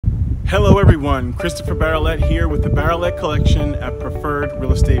Hello everyone, Christopher Baroulette here with the Baroulette Collection at Preferred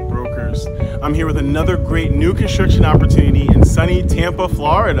Real Estate Brokers. I'm here with another great new construction opportunity in sunny Tampa,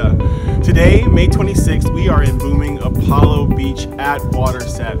 Florida. Today, May 26th, we are in booming Apollo Beach at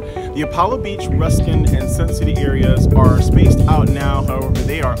Waterset. The Apollo Beach, Ruskin, and Sun City areas are spaced out now, however,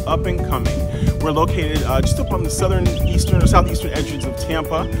 they are up and coming. We're located just up on the southeastern edges of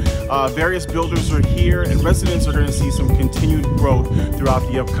Tampa. Various builders are here, and residents are going to see some continued growth throughout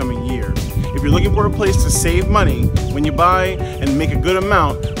the upcoming years. If you're looking for a place to save money when you buy and make a good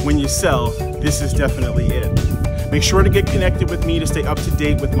amount when you sell, this is definitely it. Make sure to get connected with me to stay up to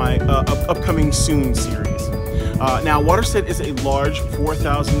date with my upcoming Soon series. Now, Waterset is a large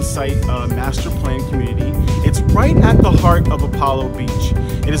 4,000 site master plan community. It's right at the heart of Apollo Beach.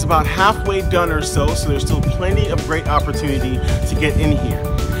 It is about halfway done or so there's still plenty of great opportunity to get in here.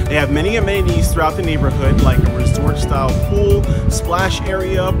 They have many amenities throughout the neighborhood, like a resort-style pool, splash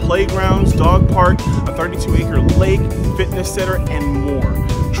area, playgrounds, dog park, a 32-acre lake, fitness center, and more.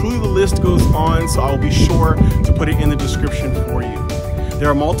 Truly, the list goes on, so I will be sure to put it in the description for you. There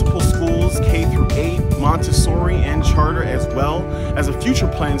are multiple schools, K through 8, Montessori, and charter, as well as a future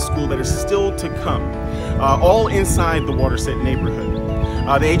planned school that is still to come, all inside the Waterset neighborhood.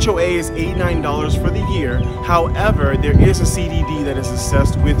 The HOA is $89 for the year. However, there is a CDD that is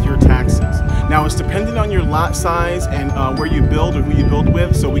assessed with your taxes. Now, it's dependent on your lot size and where you build or who you build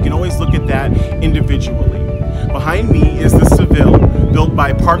with, so we can always look at that individually. Behind me is the Seville, built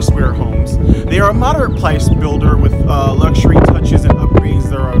by Parksquarehomes. They are a moderate priced builder with luxury touches and upgrades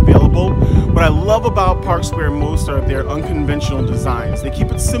that are available. What I love about Parksquare most are their unconventional designs. They keep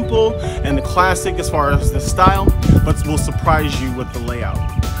it simple and the classic as far as the style, but will surprise you with the layout.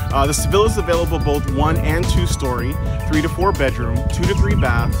 The Seville is available both 1 and 2 story, 3 to 4 bedroom, 2 to 3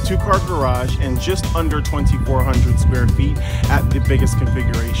 bath, 2-car garage, and just under 2,400 square feet at the biggest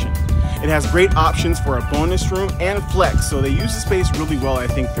configuration. It has great options for a bonus room and flex, so they use the space really well, I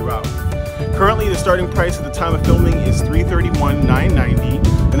think, throughout. Currently, the starting price at the time of filming is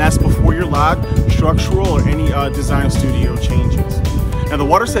 $331,990, and that's before your lot, structural, or any design studio changes. Now, the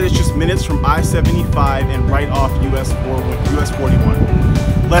Waterset is just minutes from I-75 and right off US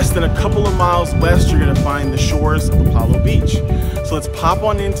 41. Less than a couple of miles west, you're going to find the shores of Apollo Beach. So let's pop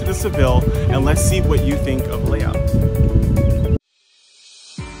on into the Seville and let's see what you think of layout.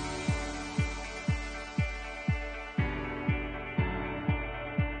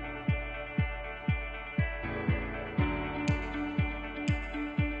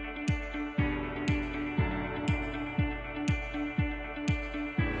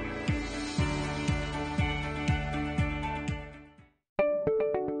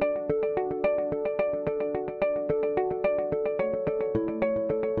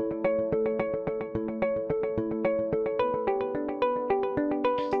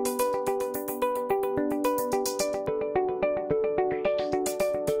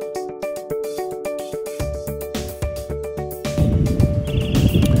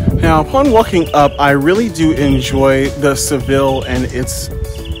 Now, upon walking up, I really do enjoy the Seville and its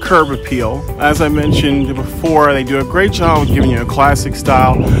curb appeal. As I mentioned before, they do a great job of giving you a classic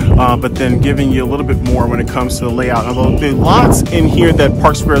style, but then giving you a little bit more when it comes to the layout. Although the lots in here that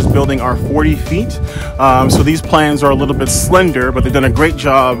Parksquare is building are 40 feet, so these plans are a little bit slender, but they've done a great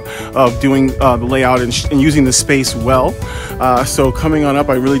job of doing the layout and using the space well. So coming on up,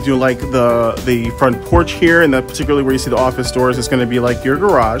 I really do like the front porch here, and that particularly where you see the office doors, it's going to be like your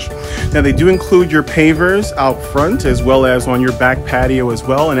garage. Now, they do include your pavers out front as well as on your back patio as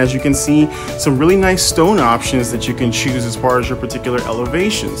well. And as you can see, some really nice stone options that you can choose as far as your particular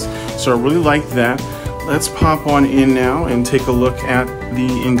elevations. So I really like that. Let's pop on in now and take a look at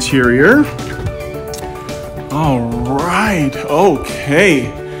the interior. All right,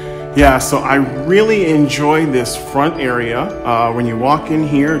 okay. Yeah, so I really enjoy this front area. When you walk in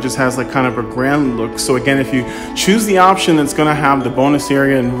here, it just has like kind of a grand look. So again, if you choose the option that's gonna have the bonus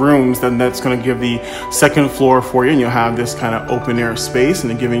area and rooms, then that's gonna give the second floor for you, and you'll have this kind of open air space,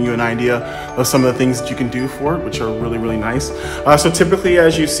 and giving you an idea of some of the things that you can do for it, which are really, really nice. So typically,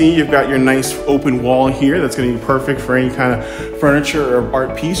 as you see, you've got your nice open wall here that's gonna be perfect for any kind of furniture or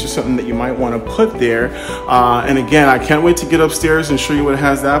art piece or something that you might wanna put there. And again, I can't wait to get upstairs and show you what it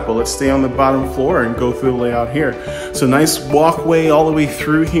has that, but let's stay on the bottom floor and go through the layout here. So nice walkway all the way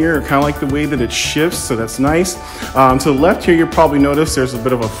through here, kind of like the way that it shifts, so that's nice. To the left here, you'll probably notice there's a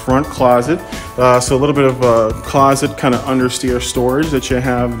bit of a front closet. So a little bit of a closet kind of understair storage that you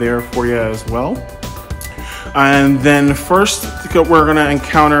have there for you as well. And then first we're gonna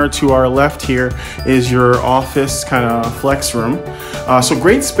encounter to our left here is your office kind of flex room. So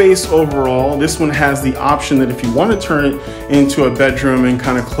great space overall. This one has the option that if you want to turn it into a bedroom and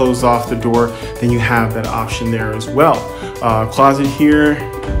kind of close off the door, then you have that option there as well. Closet here,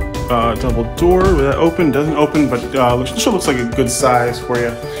 double door, will that open? Doesn't open, but looks like a good size for you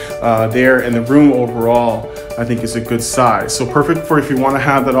there. And the room overall, I think, is a good size. So perfect for if you want to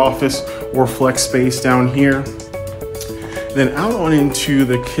have that office or flex space down here. Then out on into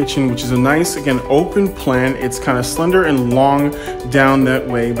the kitchen, which is a nice, again, open plan. It's kind of slender and long down that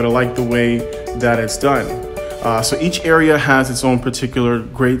way, but I like the way that it's done. So each area has its own particular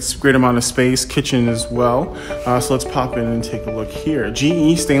great amount of space, kitchen as well. So let's pop in and take a look here.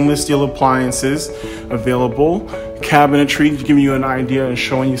 GE stainless steel appliances available. Cabinetry, giving you an idea and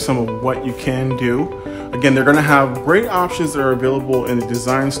showing you some of what you can do. Again, they're gonna have great options that are available in the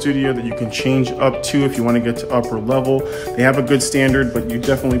design studio that you can change up to if you wanna get to upper level. They have a good standard, but you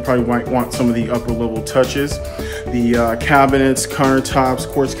definitely probably might want some of the upper level touches. The cabinets,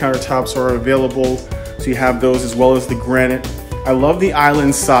 countertops, quartz countertops are available. So you have those as well as the granite. I love the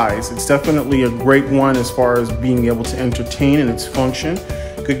island size. It's definitely a great one as far as being able to entertain and its function.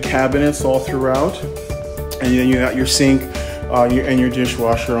 Good cabinets all throughout. And then you got your sink and your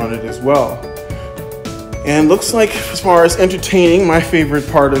dishwasher on it as well. And looks like, as far as entertaining, my favorite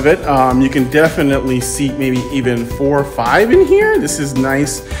part of it, you can definitely seat maybe even 4 or 5 in here. This is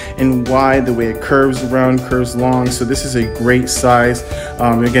nice and wide, the way it curves around, curves long. So this is a great size.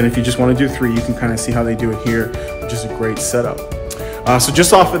 Again, if you just want to do 3, you can kind of see how they do it here, which is a great setup. So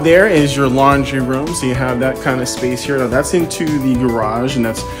just off of there is your laundry room. So you have that kind of space here. Now that's into the garage, and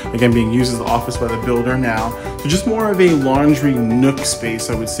that's again being used as the office by the builder now. So just more of a laundry nook space,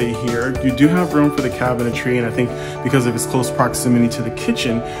 I would say here. You do have room for the cabinetry, and I think because of its close proximity to the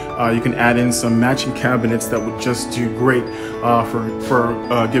kitchen, you can add in some matching cabinets that would just do great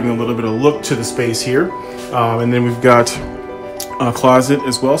for giving a little bit of look to the space here. And then we've got a closet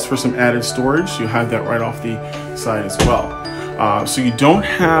as well, so for some added storage. You have that right off the side as well. So you don't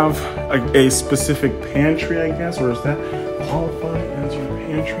have a specific pantry, I guess, or does that qualify as your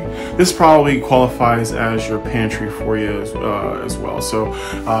pantry? This probably qualifies as your pantry for you as well. So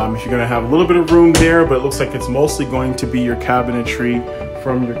if you're gonna have a little bit of room there, but it looks like it's mostly going to be your cabinetry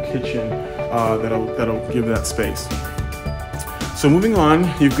from your kitchen that'll give that space. So moving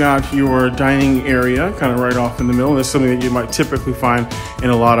on, you've got your dining area kind of right off in the middle. That's something that you might typically find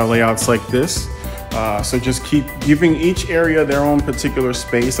in a lot of layouts like this. So just keep giving each area their own particular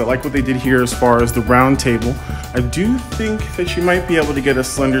space. I like what they did here as far as the round table. I do think that you might be able to get a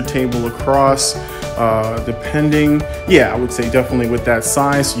slender table across, depending. Yeah, I would say definitely with that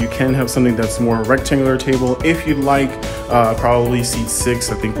size. You can have something that's more a rectangular table. If you'd like, probably seat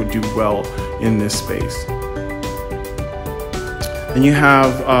 6, I think would do well in this space. Then you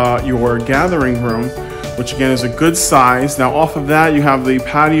have your gathering room, which again is a good size. Now off of that, you have the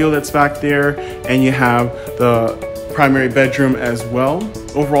patio that's back there, and you have the primary bedroom as well.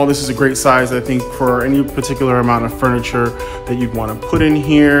 Overall, this is a great size, I think, for any particular amount of furniture that you'd want to put in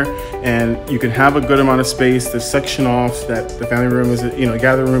here. And you can have a good amount of space. The section off that the family room is,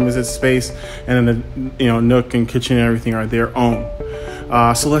 gathering room is its space, and then the, nook and kitchen and everything are their own.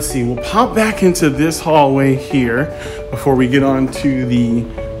 So let's see, we'll pop back into this hallway here before we get on to the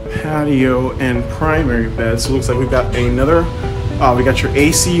patio and primary bed. So it looks like we've got another, we got your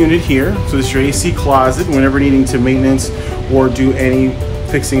AC unit here. So this is your AC closet. Whenever needing to maintenance or do any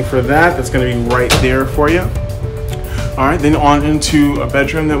fixing for that, that's going to be right there for you. All right, then on into a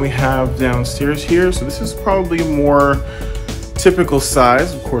bedroom that we have downstairs here. So this is probably more typical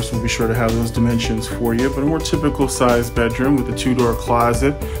size. Of course, we'll be sure to have those dimensions for you, but a more typical size bedroom with a 2-door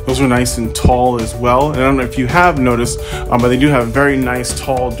closet. Those are nice and tall as well. And I don't know if you have noticed, but they do have very nice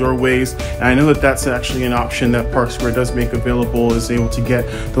tall doorways. And I know that that's actually an option that Park Square does make available, is able to get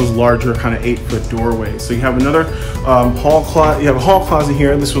those larger kind of 8-foot doorways. So you have another hall closet. You have a hall closet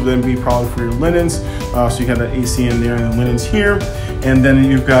here. This will then be probably for your linens. So you have that AC in there and the linens here. And then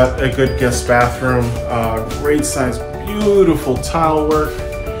you've got a good guest bathroom, great size, beautiful tile work,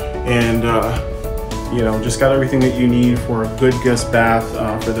 and just got everything that you need for a good guest bath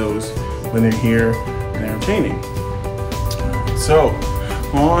for those when they're here and entertaining. So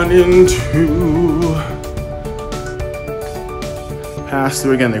on into pass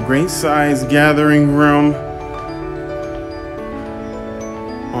through again the great size gathering room,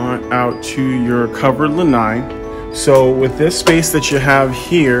 on out to your covered lanai. So with this space that you have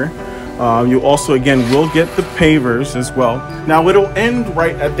here, You also, again, will get the pavers as well. Now, it'll end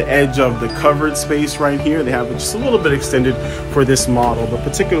right at the edge of the covered space right here. They have it just a little bit extended for this model, but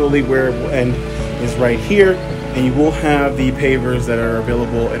particularly where it will end is right here. And you will have the pavers that are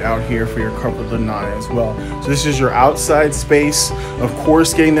available out here for your covered lanai as well. So this is your outside space. Of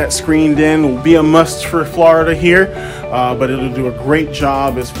course, getting that screened in will be a must for Florida here, but it'll do a great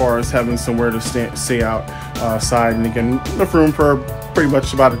job as far as having somewhere to stay outside. And again, enough room for pretty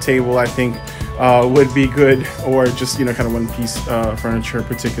much about a table, I think, would be good, or just, you know, kind of one piece furniture,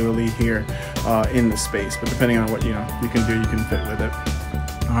 particularly here in the space. But depending on what, you know, you can do, you can fit with it.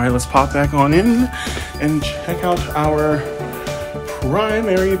 All right, let's pop back on in and check out our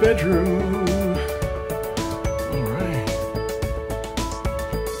primary bedroom. All right.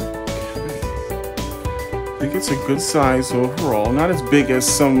 Okay. I think it's a good size overall. Not as big as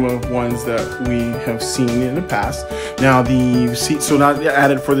some of ones that we have seen in the past. Now the seat, so not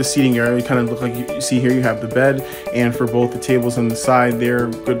added for the seating area. You kind of look like you see here, you have the bed, and for both the tables on the side there,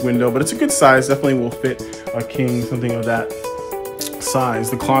 good window, but it's a good size. Definitely will fit a king, something of that size.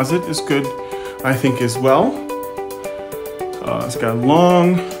 The closet is good, I think, as well. It's got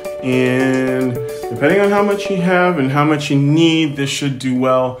long, and depending on how much you have and how much you need, this should do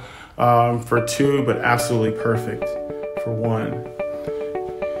well for two, but absolutely perfect for one.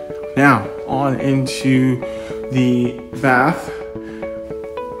 Now on into the bath.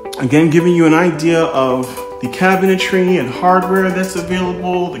 Again, giving you an idea of the cabinetry and hardware that's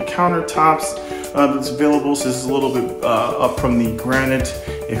available, the countertops that's available. So this is a little bit up from the granite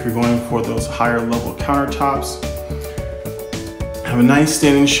if you're going for those higher level countertops. Have a nice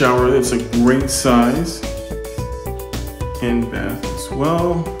standing shower that's a great size, and bath as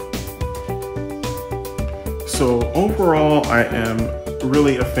well. So overall, I am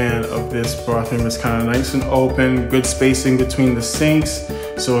really a fan of this bathroom. It's kind of nice and open, good spacing between the sinks.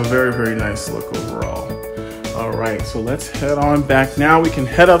 So a very, very nice look overall. All right, so let's head on back. Now we can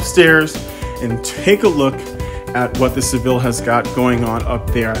head upstairs and take a look at what the Seville has got going on up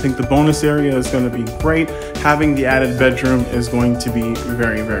there. I think the bonus area is going to be great. Having the added bedroom is going to be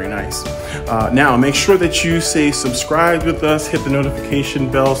very, very nice. Now, make sure that you say subscribe with us, hit the notification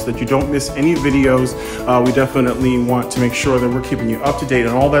bell so that you don't miss any videos. We definitely want to make sure that we're keeping you up to date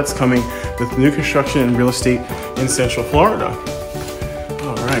on all that's coming with new construction and real estate in Central Florida.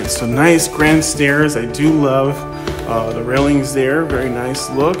 All right, so nice grand stairs. I do love the railings there. Very nice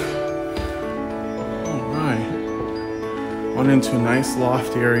look. On into a nice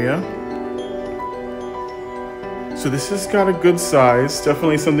loft area. So this has got a good size,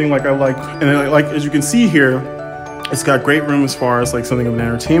 definitely something like I like. And I like, as you can see here, it's got great room as far as like something of an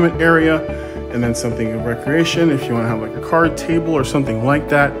entertainment area, and then something of recreation. If you want to have like a card table or something like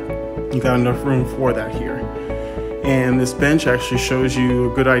that, you got enough room for that here. And this bench actually shows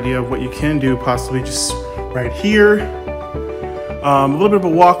you a good idea of what you can do, possibly just right here. A little bit of a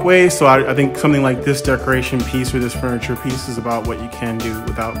walkway, so I think something like this decoration piece or this furniture piece is about what you can do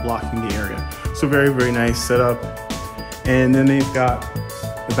without blocking the area. So very, very nice setup. And then they've got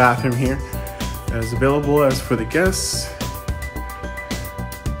the bathroom here as available as for the guests.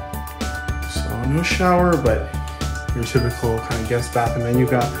 So no shower, but your typical kind of guest bathroom. And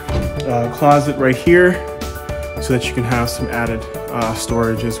you've got a closet right here so that you can have some added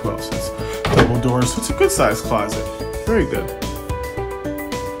storage as well. So it's double doors, so it's a good sized closet. Very good.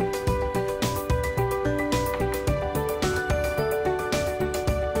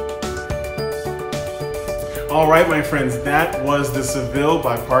 All right, my friends, that was the Seville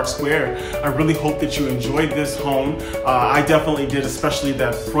by Park Square. I really hope that you enjoyed this home. I definitely did, especially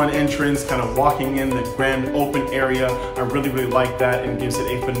that front entrance, kind of walking in the grand open area. I really, really like that, and gives it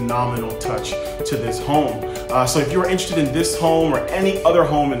a phenomenal touch to this home. So if you're interested in this home or any other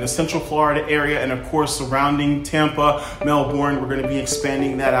home in the Central Florida area, and of course surrounding Tampa, Melbourne, we're going to be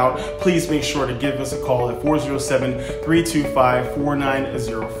expanding that out. Please make sure to give us a call at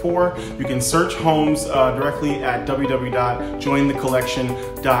 407-325-4904. You can search homes directly at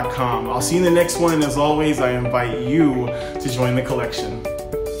www.jointhecollection.com. I'll see you in the next one, and as always, I invite you to join the collection.